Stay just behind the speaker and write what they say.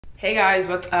Hey guys,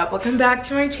 what's up? Welcome back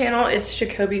to my channel. It's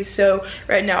Jacoby. So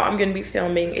right now I'm gonna be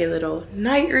filming a little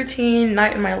night routine,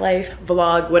 night in my life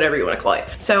vlog, whatever you want to call it.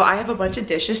 So I have a bunch of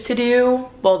dishes to do.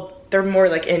 Well, they're more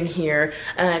like in here,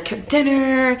 and I cooked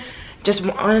dinner, just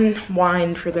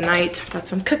unwind for the night. Got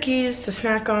some cookies to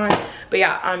snack on. But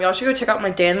yeah, y'all should go check out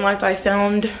my day in the life I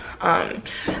filmed.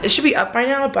 It should be up by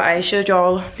now, but I showed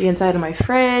y'all the inside of my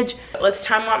fridge. Let's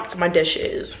time lapse my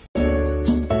dishes.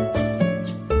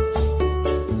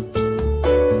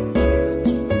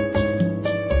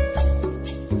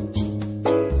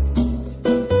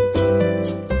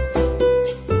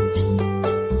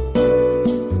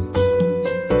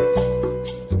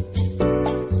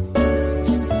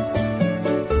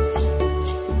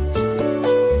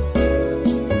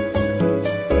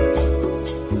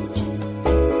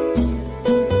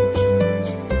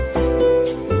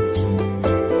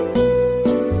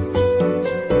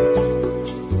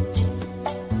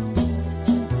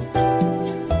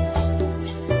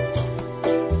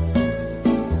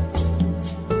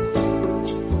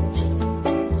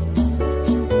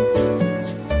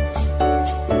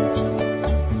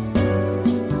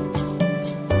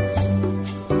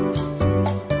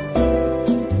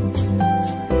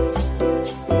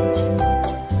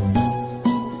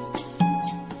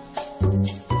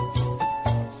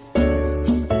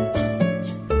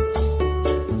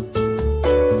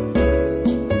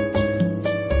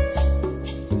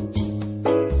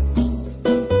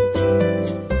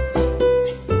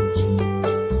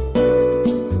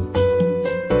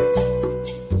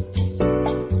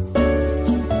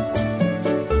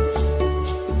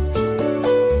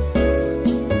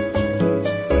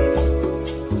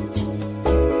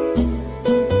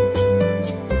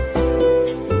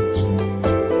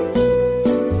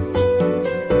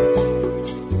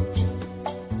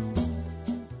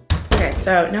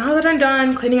 So now that I'm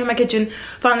done cleaning up my kitchen,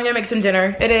 finally gonna make some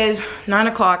dinner. It is 9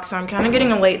 o'clock, so I'm kind of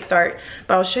getting a late start,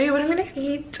 but I'll show you what I'm gonna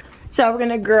eat. So we're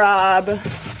gonna grab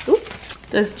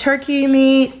this turkey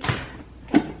meat,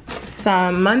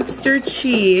 some Munster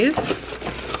cheese.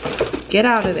 Get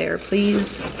out of there,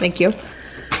 please. Thank you.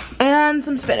 And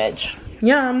some spinach.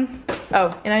 Yum.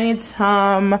 Oh, and I need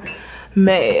some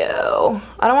mayo.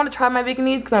 I don't want to try my bacon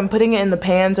needs because I'm putting it in the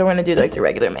pan, so we're gonna do like the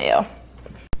regular mayo.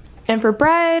 And for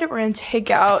bread, we're gonna take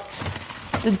out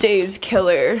the Dave's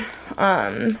Killer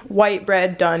white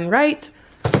bread done right.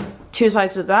 2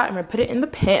 slices of that, I'm gonna put it in the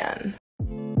pan.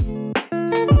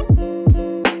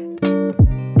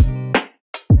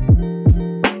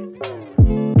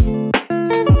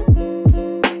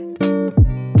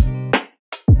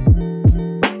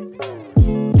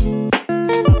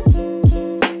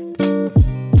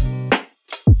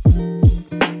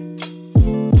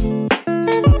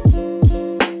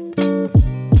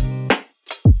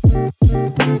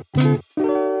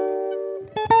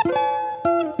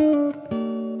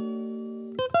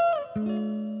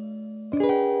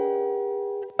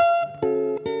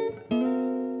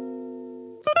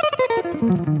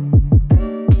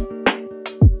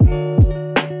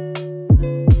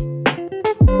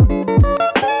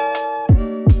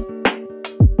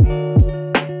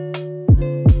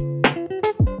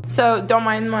 So don't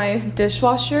mind my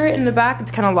dishwasher in the back, it's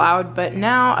kind of loud, but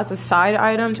now as a side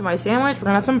item to my sandwich, we're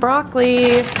gonna have some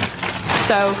broccoli.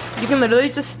 So you can literally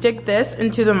just stick this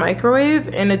into the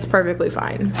microwave and it's perfectly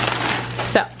fine.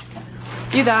 So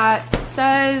let's do that. It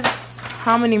says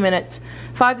how many minutes?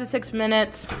 5 to 6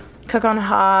 minutes. Cook on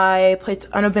high, place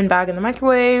unopened bag in the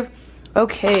microwave.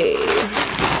 Okay.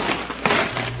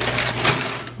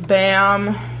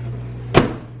 Bam.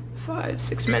 5 to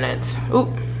 6 minutes. Ooh,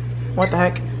 what the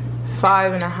heck?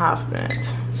 5.5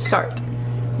 minutes. Start.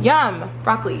 Yum,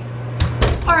 broccoli.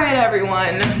 All right,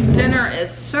 everyone, dinner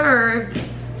is served.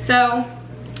 So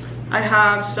I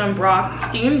have some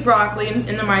steamed broccoli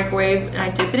in the microwave, and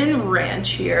I dip it in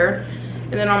ranch here.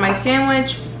 And then on my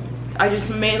sandwich, I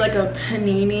just made like a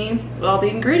panini with all the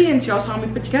ingredients y'all saw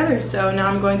me put together. So now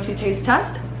I'm going to taste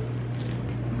test.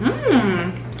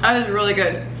 That is really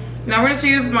good. Now we're gonna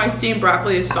see if my steamed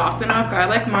broccoli is soft enough. I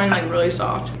like mine like really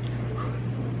soft.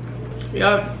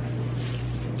 Yep,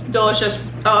 delicious.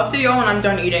 Up to y'all when I'm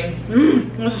done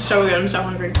eating. This is so good, I'm so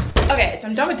hungry. Okay, so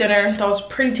I'm done with dinner. That was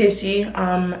pretty tasty,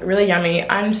 really yummy.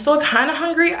 I'm still kind of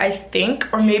hungry, I think,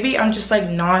 or maybe I'm just like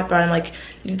not, but I'm like,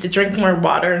 need to drink more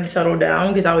water and settle down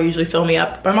because that will usually fill me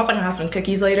up. But I'm also gonna have some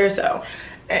cookies later, so.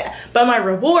 But my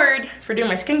reward for doing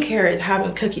my skincare is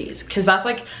having cookies, because that's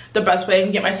like the best way I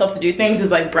can get myself to do things is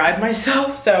like bribe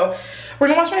myself. So we're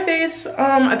gonna wash my face.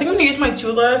 I think I'm gonna use my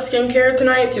Tula skincare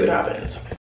tonight, see what happens.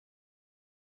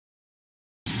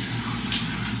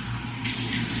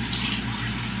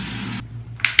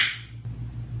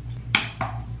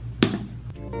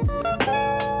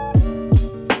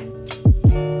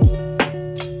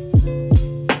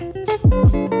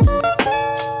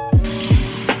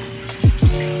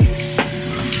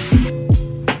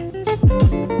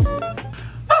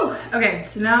 Okay,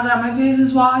 so now that my face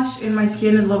is washed and my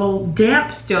skin is a little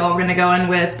damp still, we're gonna go in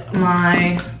with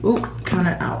my, kind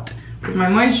of out. With my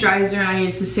moisturizer, and I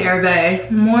use the CeraVe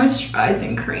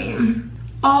moisturizing cream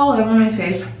all over my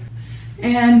face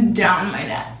and down my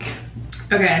neck.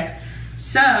 Okay,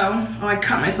 so, I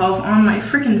cut myself on my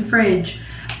freaking fridge.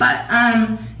 But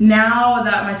now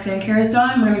that my skincare is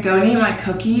done, we're gonna go and eat my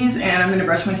cookies, and I'm gonna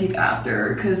brush my teeth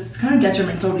after, because it's kind of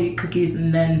detrimental to eat cookies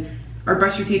and then, or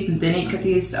brush your teeth and then eat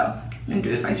cookies, so I'm gonna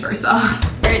do it vice versa.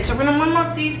 Alright, so we're gonna warm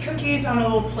up these cookies on a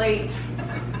little plate.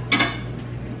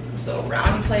 This little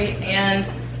round plate,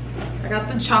 and I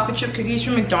got the chocolate chip cookies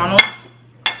from McDonald's.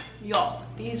 Y'all,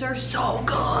 these are so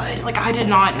good. Like, I did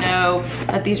not know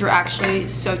that these were actually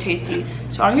so tasty.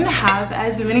 So I'm gonna have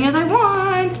as many as I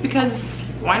want, because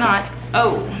why not?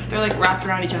 Oh, they're like wrapped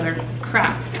around each other.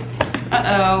 Crap.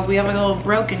 Uh-oh, we have like a little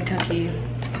broken cookie.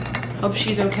 Hope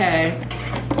she's okay.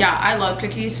 Yeah, I love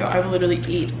cookies, so I will literally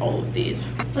eat all of these.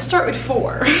 Let's start with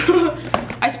 4.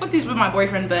 I split these with my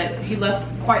boyfriend, but he left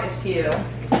quite a few.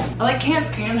 I like can't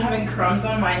stand having crumbs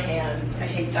on my hands. I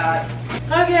hate that.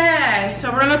 Okay,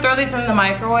 so we're gonna throw these in the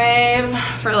microwave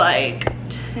for like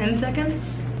 10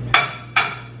 seconds.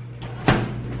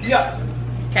 Yup.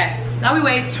 Okay, now we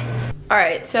wait. All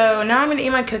right, so now I'm gonna eat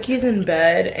my cookies in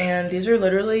bed, and these are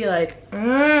literally like,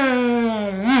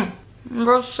 they're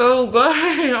so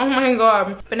good. Oh my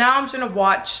god. But now I'm just gonna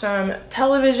watch some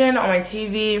television on my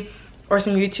TV or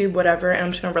some YouTube, whatever, and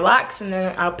I'm just gonna relax, and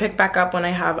then I'll pick back up when I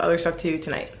have other stuff to do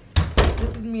tonight.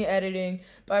 This is me editing,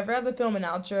 but I forgot to film an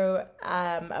outro,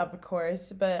 of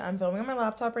course, but I'm filming on my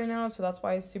laptop right now, so that's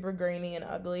why it's super grainy and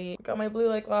ugly. Got my blue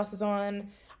light glasses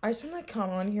on. I just want to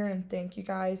come on here and thank you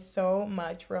guys so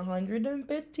much for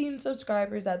 115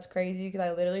 subscribers. That's crazy, because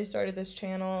I literally started this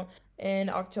channel in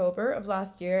October of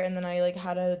last year, and then I like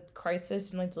had a crisis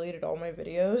and like deleted all my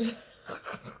videos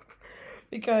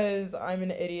because I'm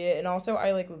an idiot, and also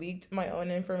I like leaked my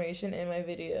own information in my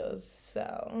videos,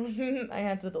 so I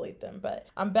had to delete them. But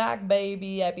I'm back,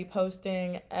 baby. I be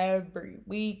posting every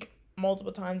week,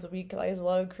 multiple times a week, because I just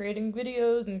love creating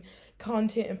videos and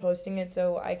content and posting it,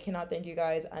 so I cannot thank you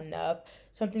guys enough.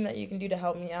 Something that you can do to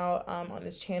help me out on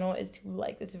this channel is to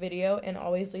like this video and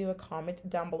always leave a comment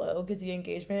down below, because the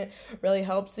engagement really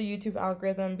helps the YouTube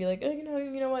algorithm be like, oh,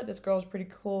 you know what, this girl's pretty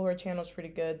cool, her channel's pretty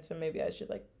good, so maybe I should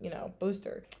like, boost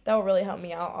her. That will really help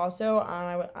me out. Also,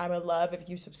 I would love if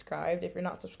you subscribed, if you're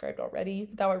not subscribed already.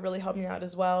 That would really help me out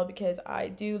as well, because I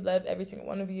do love every single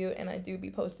one of you, and I do be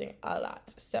posting a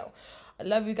lot. So I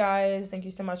love you guys. Thank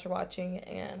you so much for watching,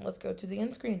 and let's go to the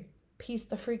end screen. Peace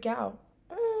the freak out.